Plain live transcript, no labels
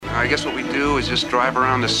I guess what we do is just drive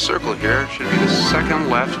around this circle here. Should be the second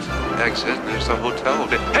left exit. There's the hotel.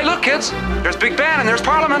 Hey, look, kids! There's Big Ben and there's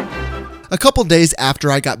Parliament! A couple days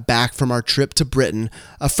after I got back from our trip to Britain,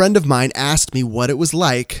 a friend of mine asked me what it was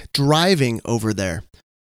like driving over there.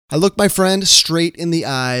 I looked my friend straight in the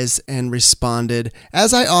eyes and responded,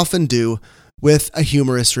 as I often do, with a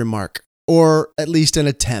humorous remark, or at least an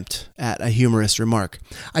attempt at a humorous remark.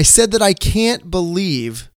 I said that I can't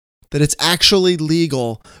believe that it's actually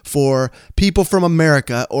legal for people from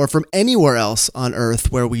America or from anywhere else on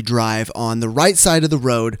earth where we drive on the right side of the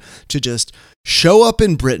road to just show up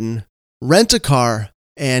in Britain, rent a car,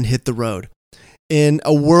 and hit the road. In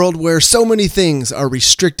a world where so many things are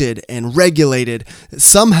restricted and regulated,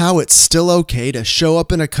 somehow it's still okay to show up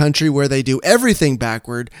in a country where they do everything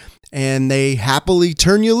backward and they happily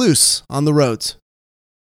turn you loose on the roads.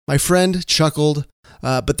 My friend chuckled,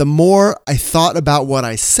 but the more I thought about what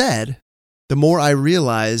I said, the more I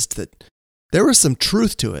realized that there was some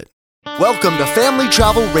truth to it. Welcome to Family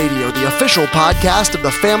Travel Radio, the official podcast of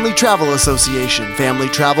the Family Travel Association. Family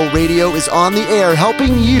Travel Radio is on the air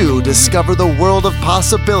helping you discover the world of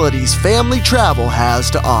possibilities family travel has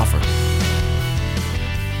to offer.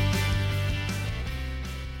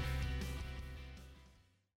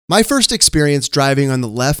 My first experience driving on the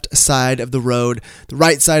left side of the road, the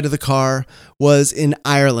right side of the car, was in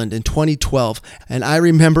Ireland in 2012. And I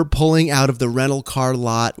remember pulling out of the rental car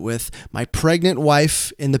lot with my pregnant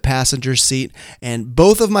wife in the passenger seat and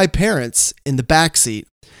both of my parents in the back seat.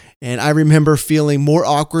 And I remember feeling more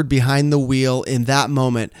awkward behind the wheel in that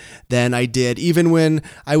moment than I did even when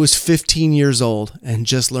I was 15 years old and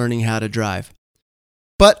just learning how to drive.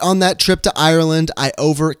 But on that trip to Ireland, I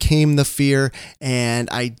overcame the fear and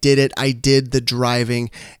I did it. I did the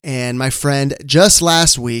driving. And my friend, just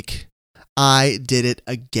last week, I did it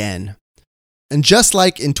again. And just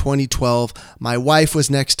like in 2012, my wife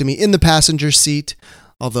was next to me in the passenger seat,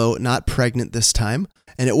 although not pregnant this time.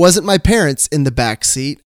 And it wasn't my parents in the back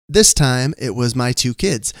seat. This time, it was my two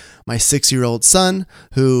kids, my 6-year-old son,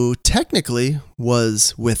 who technically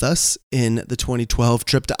was with us in the 2012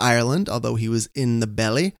 trip to Ireland, although he was in the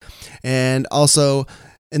belly, and also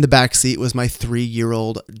in the back seat was my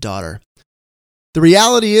 3-year-old daughter. The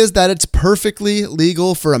reality is that it's perfectly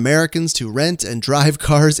legal for Americans to rent and drive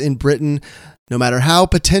cars in Britain, no matter how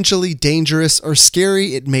potentially dangerous or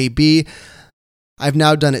scary it may be. I've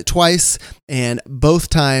now done it twice, and both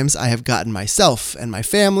times I have gotten myself and my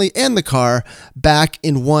family and the car back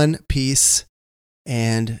in one piece.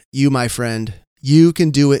 And you, my friend, you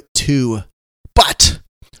can do it too. But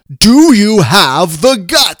do you have the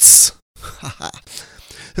guts?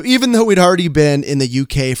 So even though we'd already been in the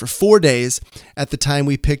UK for 4 days at the time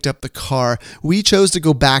we picked up the car, we chose to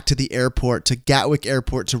go back to the airport, to Gatwick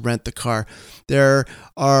Airport, to rent the car. There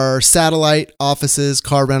are satellite offices,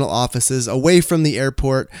 car rental offices away from the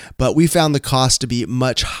airport, but we found the cost to be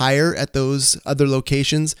much higher at those other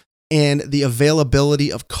locations. And the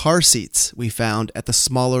availability of car seats we found at the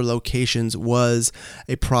smaller locations was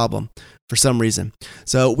a problem for some reason.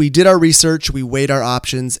 So we did our research, we weighed our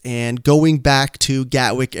options, and going back to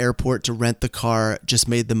Gatwick Airport to rent the car just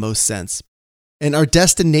made the most sense. And our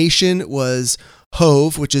destination was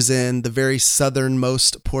Hove, which is in the very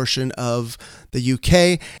southernmost portion of the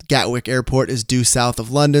UK. Gatwick Airport is due south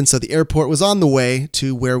of London, so the airport was on the way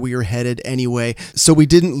to where we were headed anyway, so we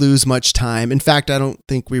didn't lose much time. In fact, I don't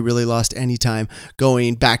think we really lost any time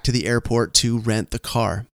going back to the airport to rent the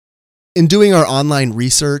car. In doing our online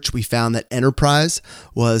research, we found that Enterprise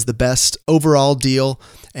was the best overall deal,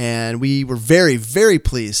 and we were very, very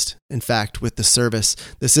pleased, in fact, with the service.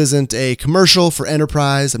 This isn't a commercial for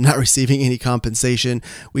Enterprise. I'm not receiving any compensation.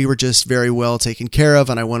 We were just very well taken care of,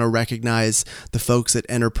 and I want to recognize the folks at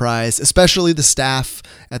Enterprise, especially the staff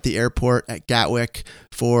at the airport at Gatwick,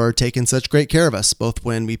 for taking such great care of us, both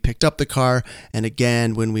when we picked up the car and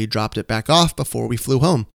again when we dropped it back off before we flew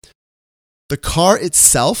home. The car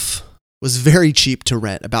itself was very cheap to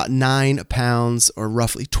rent, about £9 or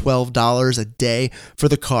roughly $12 a day for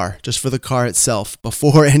the car, just for the car itself,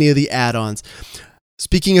 before any of the add-ons.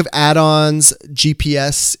 Speaking of add-ons,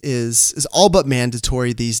 GPS is all but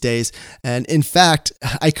mandatory these days. And in fact,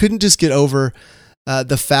 I couldn't just get over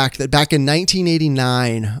the fact that back in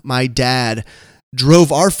 1989, my dad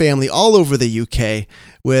drove our family all over the UK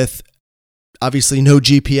with obviously no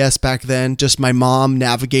GPS back then, just my mom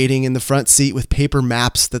navigating in the front seat with paper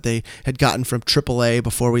maps that they had gotten from AAA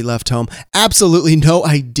before we left home. Absolutely no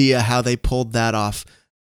idea how they pulled that off.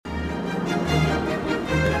 There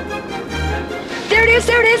it is,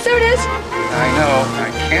 there it is, there it is. I know.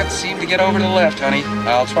 I can't seem to get over to the left, honey.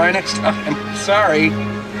 I'll try next time. Sorry.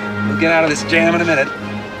 We'll get out of this jam in a minute.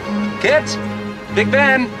 Kids, Big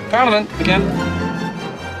Ben, Parliament, again.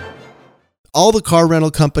 All the car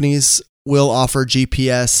rental companies will offer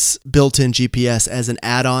GPS, built-in GPS as an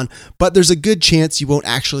add-on, but there's a good chance you won't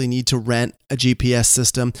actually need to rent a GPS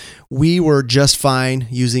system. We were just fine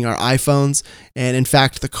using our iPhones, and in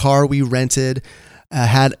fact, the car we rented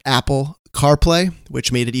had Apple CarPlay,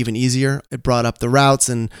 which made it even easier. It brought up the routes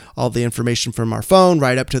and all the information from our phone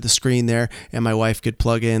right up to the screen there, and my wife could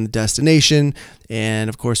plug in the destination, and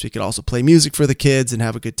of course, we could also play music for the kids and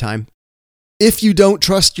have a good time. If you don't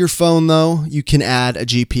trust your phone, though, you can add a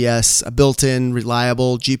GPS, a built-in,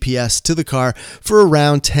 reliable GPS to the car for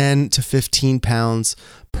around 10 to 15 pounds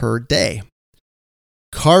per day.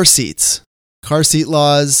 Car seats. Car seat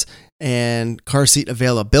laws and car seat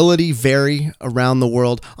availability vary around the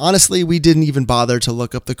world. Honestly, we didn't even bother to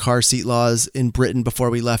look up the car seat laws in Britain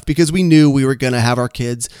before we left because we knew we were going to have our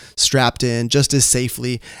kids strapped in just as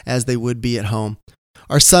safely as they would be at home.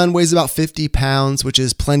 Our son weighs about 50 pounds, which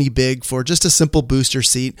is plenty big for just a simple booster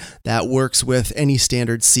seat that works with any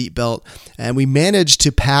standard seat belt. And we managed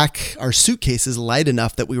to pack our suitcases light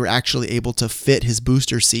enough that we were actually able to fit his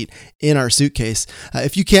booster seat in our suitcase.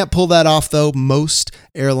 If you can't pull that off, though, most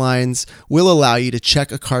airlines will allow you to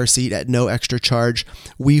check a car seat at no extra charge.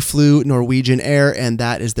 We flew Norwegian Air, and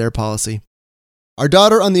that is their policy. Our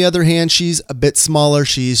daughter, on the other hand, she's a bit smaller.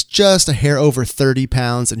 She's just a hair over 30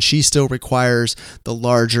 pounds, and she still requires the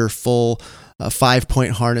larger, full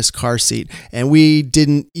 5-point harness car seat. And we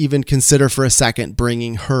didn't even consider for a second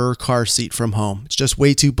bringing her car seat from home. It's just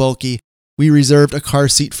way too bulky. We reserved a car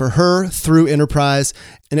seat for her through Enterprise,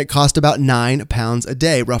 and it cost about £9 a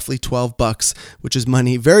day, roughly $12, which is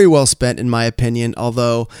money very well spent, in my opinion,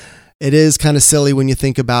 although it is kind of silly when you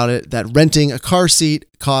think about it that renting a car seat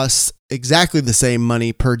costs exactly the same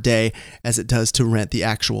money per day as it does to rent the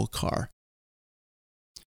actual car.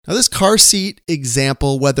 Now, this car seat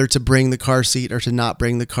example, whether to bring the car seat or to not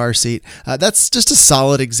bring the car seat, that's just a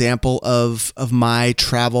solid example of my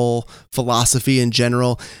travel philosophy in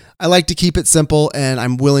general. I like to keep it simple, and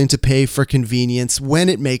I'm willing to pay for convenience when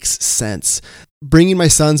it makes sense. Bringing my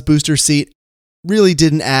son's booster seat really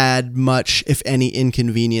didn't add much, if any,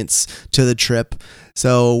 inconvenience to the trip,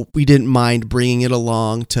 so we didn't mind bringing it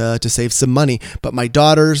along to save some money. But my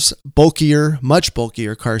daughter's much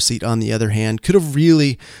bulkier car seat, on the other hand, could have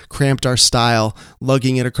really cramped our style,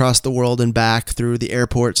 lugging it across the world and back through the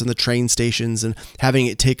airports and the train stations and having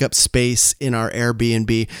it take up space in our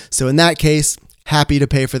Airbnb. So in that case, happy to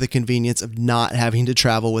pay for the convenience of not having to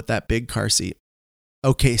travel with that big car seat.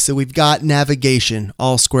 Okay, so we've got navigation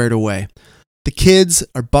all squared away. The kids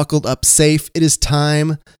are buckled up safe. It is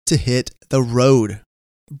time to hit the road.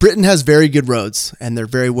 Britain has very good roads, and they're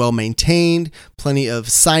very well maintained, plenty of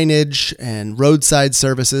signage and roadside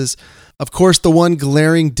services. Of course, the one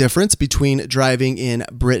glaring difference between driving in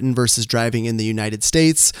Britain versus driving in the United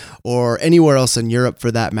States, or anywhere else in Europe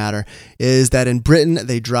for that matter, is that in Britain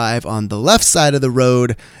they drive on the left side of the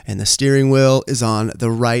road, and the steering wheel is on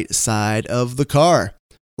the right side of the car.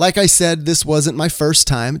 Like I said, this wasn't my first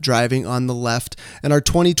time driving on the left. In our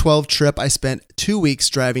 2012 trip, I spent 2 weeks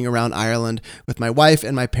driving around Ireland with my wife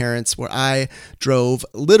and my parents, where I drove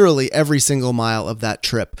literally every single mile of that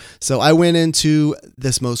trip. So I went into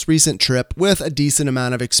this most recent trip with a decent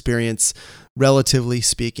amount of experience, relatively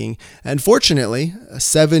speaking. And fortunately,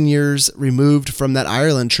 7 years removed from that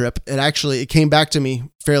Ireland trip, it came back to me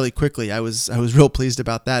fairly quickly. I was real pleased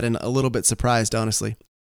about that, and a little bit surprised, honestly.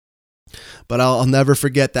 But I'll never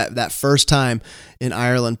forget that first time in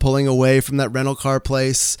Ireland, pulling away from that rental car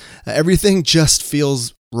place. Everything just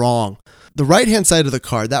feels wrong. The right-hand side of the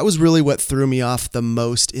car, that was really what threw me off the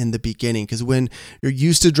most in the beginning, because when you're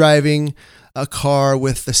used to driving a car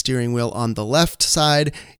with the steering wheel on the left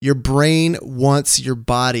side, your brain wants your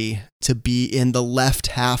body to be in the left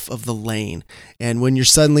half of the lane. And when you're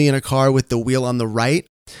suddenly in a car with the wheel on the right,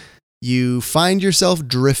 you find yourself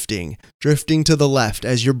drifting to the left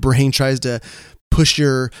as your brain tries to put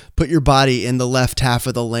your body in the left half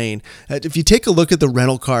of the lane. If you take a look at the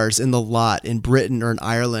rental cars in the lot in Britain or in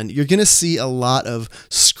Ireland, you're going to see a lot of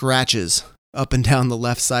scratches up and down the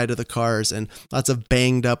left side of the cars and lots of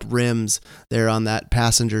banged up rims there on that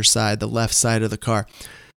passenger side, the left side of the car.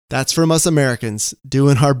 That's from us Americans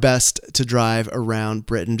doing our best to drive around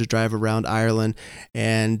Britain, to drive around Ireland,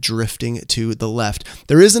 and drifting to the left.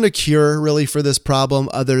 There isn't a cure really for this problem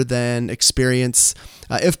other than experience.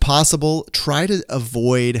 If possible, try to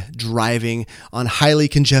avoid driving on highly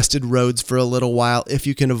congested roads for a little while if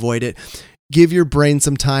you can avoid it. Give your brain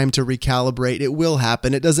some time to recalibrate. It will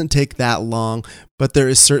happen. It doesn't take that long, but there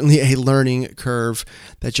is certainly a learning curve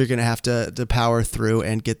that you're going to have to power through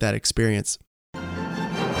and get that experience.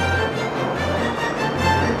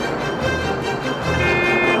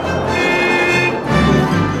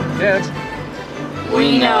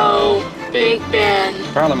 Big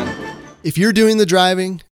Ben. Parliament. If you're doing the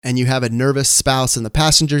driving and you have a nervous spouse in the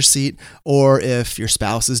passenger seat, or if your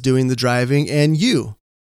spouse is doing the driving and you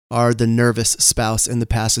are the nervous spouse in the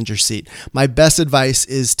passenger seat, my best advice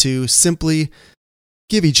is to simply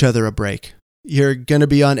give each other a break. You're going to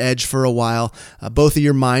be on edge for a while. Both of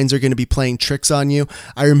your minds are going to be playing tricks on you.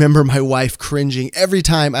 I remember my wife cringing every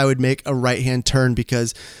time I would make a right-hand turn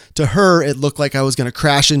because to her, it looked like I was going to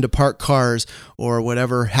crash into parked cars or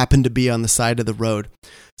whatever happened to be on the side of the road.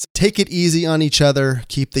 So take it easy on each other.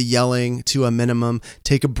 Keep the yelling to a minimum.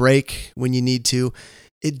 Take a break when you need to.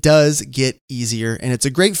 It does get easier, and it's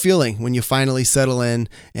a great feeling when you finally settle in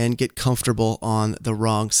and get comfortable on the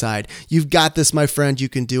wrong side. You've got this, my friend. You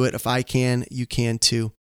can do it. If I can, you can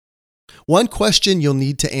too. One question you'll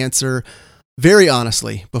need to answer very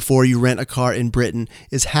honestly before you rent a car in Britain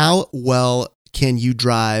is how well can you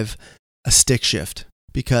drive a stick shift?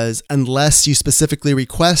 Because unless you specifically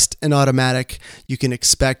request an automatic, you can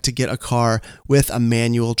expect to get a car with a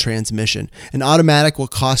manual transmission. An automatic will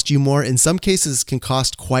cost you more. In some cases, can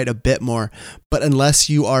cost quite a bit more. But unless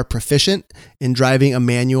you are proficient in driving a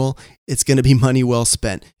manual, it's going to be money well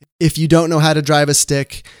spent. If you don't know how to drive a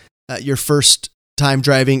stick, your first time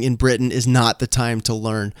driving in Britain is not the time to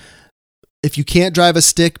learn. If you can't drive a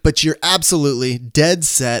stick, but you're absolutely dead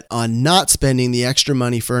set on not spending the extra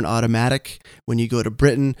money for an automatic when you go to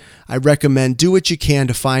Britain, I recommend do what you can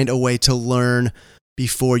to find a way to learn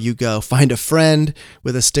before you go. Find a friend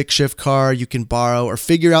with a stick shift car you can borrow or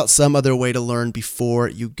figure out some other way to learn before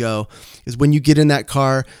you go. Because when you get in that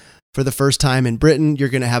car for the first time in Britain, you're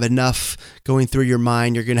going to have enough going through your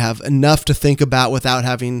mind. You're going to have enough to think about without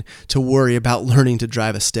having to worry about learning to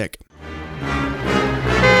drive a stick.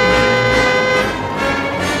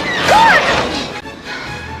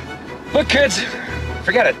 Look, kids,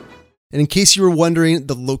 forget it. And in case you were wondering,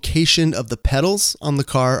 the location of the pedals on the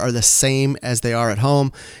car are the same as they are at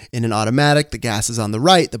home. In an automatic, the gas is on the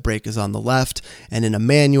right, the brake is on the left. And in a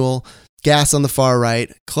manual, gas on the far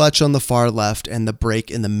right, clutch on the far left, and the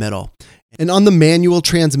brake in the middle. And on the manual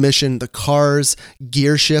transmission, the car's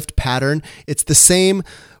gear shift pattern, it's the same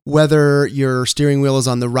whether your steering wheel is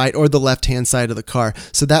on the right or the left-hand side of the car.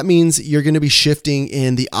 So that means you're going to be shifting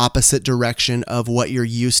in the opposite direction of what you're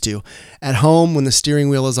used to. At home, when the steering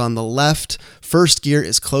wheel is on the left, first gear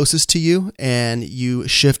is closest to you and you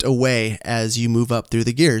shift away as you move up through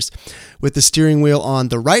the gears. With the steering wheel on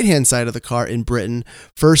the right-hand side of the car in Britain,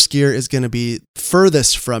 first gear is going to be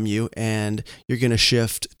furthest from you and you're going to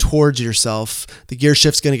shift towards yourself. The gear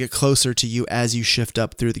shift's going to get closer to you as you shift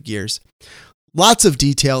up through the gears. Lots of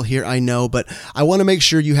detail here, I know, but I want to make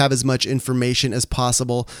sure you have as much information as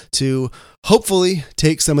possible to hopefully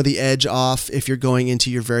take some of the edge off if you're going into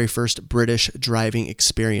your very first British driving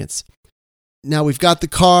experience. Now we've got the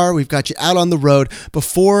car, we've got you out on the road.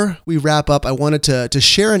 Before we wrap up, I wanted to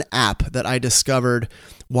share an app that I discovered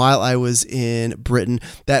while I was in Britain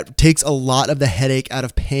that takes a lot of the headache out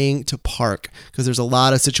of paying to park, because there's a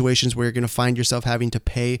lot of situations where you're going to find yourself having to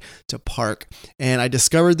pay to park. And I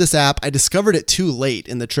discovered this app. I discovered it too late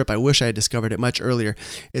in the trip. I wish I had discovered it much earlier.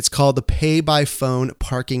 It's called the Pay by Phone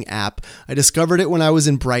parking app. I discovered it when I was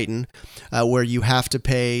in Brighton, where you have to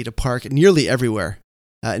pay to park nearly everywhere.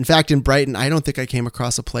 In fact, in Brighton, I don't think I came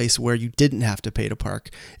across a place where you didn't have to pay to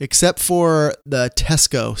park, except for the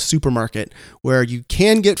Tesco supermarket, where you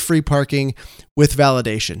can get free parking with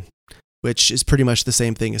validation, which is pretty much the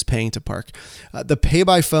same thing as paying to park. The Pay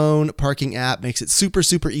by Phone parking app makes it super,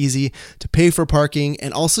 super easy to pay for parking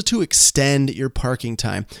and also to extend your parking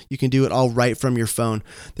time. You can do it all right from your phone.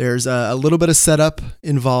 There's a little bit of setup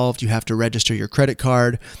involved. You have to register your credit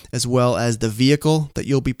card as well as the vehicle that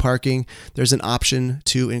you'll be parking. There's an option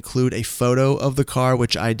to include a photo of the car,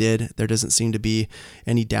 which I did. There doesn't seem to be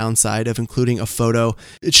any downside of including a photo.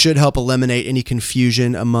 It should help eliminate any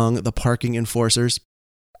confusion among the parking enforcers.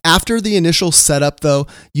 After the initial setup, though,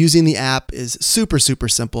 using the app is super, super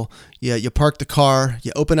simple. You park the car,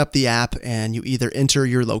 you open up the app, and you either enter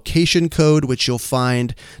your location code, which you'll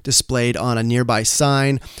find displayed on a nearby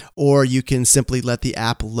sign, or you can simply let the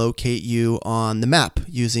app locate you on the map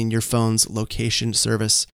using your phone's location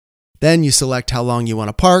service. Then you select how long you want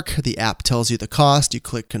to park. The app tells you the cost. You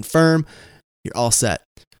click confirm. You're all set.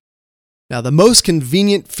 Now, the most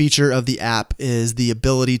convenient feature of the app is the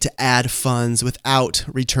ability to add funds without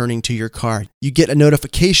returning to your car. You get a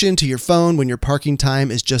notification to your phone when your parking time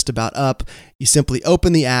is just about up. You simply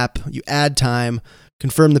open the app, you add time,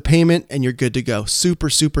 confirm the payment, and you're good to go. Super,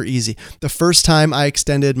 super easy. The first time I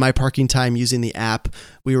extended my parking time using the app,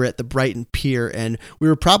 we were at the Brighton Pier, and we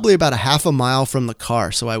were probably about a half a mile from the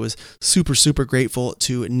car. So I was super, super grateful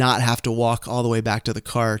to not have to walk all the way back to the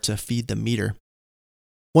car to feed the meter.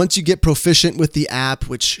 Once you get proficient with the app,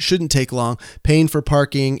 which shouldn't take long, paying for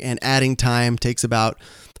parking and adding time takes about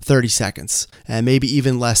 30 seconds, and maybe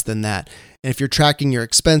even less than that. And if you're tracking your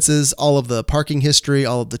expenses, all of the parking history,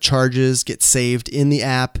 all of the charges get saved in the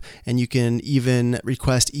app, and you can even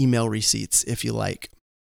request email receipts if you like.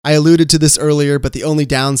 I alluded to this earlier, but the only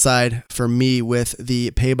downside for me with the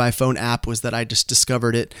Pay by Phone app was that I just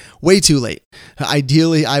discovered it way too late.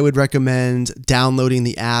 Ideally, I would recommend downloading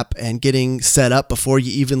the app and getting set up before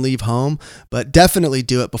you even leave home, but definitely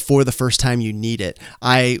do it before the first time you need it.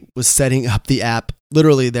 I was setting up the app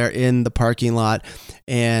literally there in the parking lot,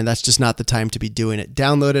 and that's just not the time to be doing it.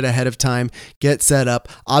 Download it ahead of time, get set up.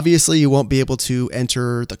 Obviously, you won't be able to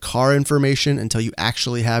enter the car information until you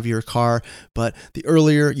actually have your car, but the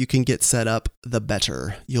earlier you can get set up, the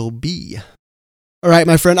better you'll be. All right,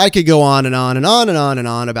 my friend, I could go on and on and on and on and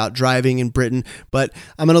on about driving in Britain, but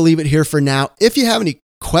I'm going to leave it here for now. If you have any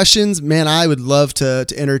questions, man, I would love to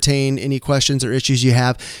entertain any questions or issues you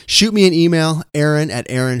have. Shoot me an email,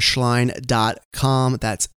 aaron@aaronschlein.com.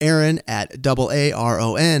 That's Aaron at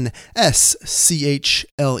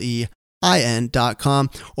AARONSCHLEIN.com,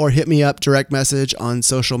 or hit me up direct message on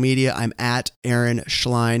social media. I'm at Aaron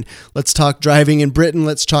Schlein. Let's talk driving in Britain.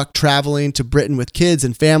 Let's talk traveling to Britain with kids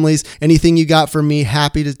and families. Anything you got for me,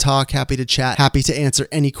 happy to talk, happy to chat, happy to answer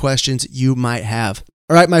any questions you might have.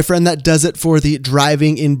 All right, my friend, that does it for the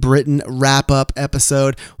Driving in Britain wrap-up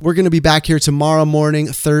episode. We're going to be back here tomorrow morning,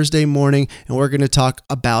 Thursday morning, and we're going to talk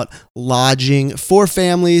about lodging for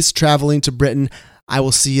families traveling to Britain. I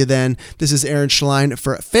will see you then. This is Aaron Schlein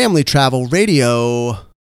for Family Travel Radio.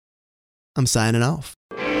 I'm signing off.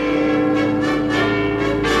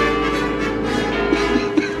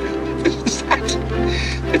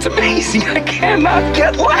 It's amazing. I cannot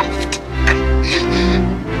get left.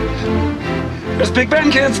 There's Big Ben,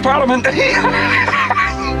 kids. Parliament.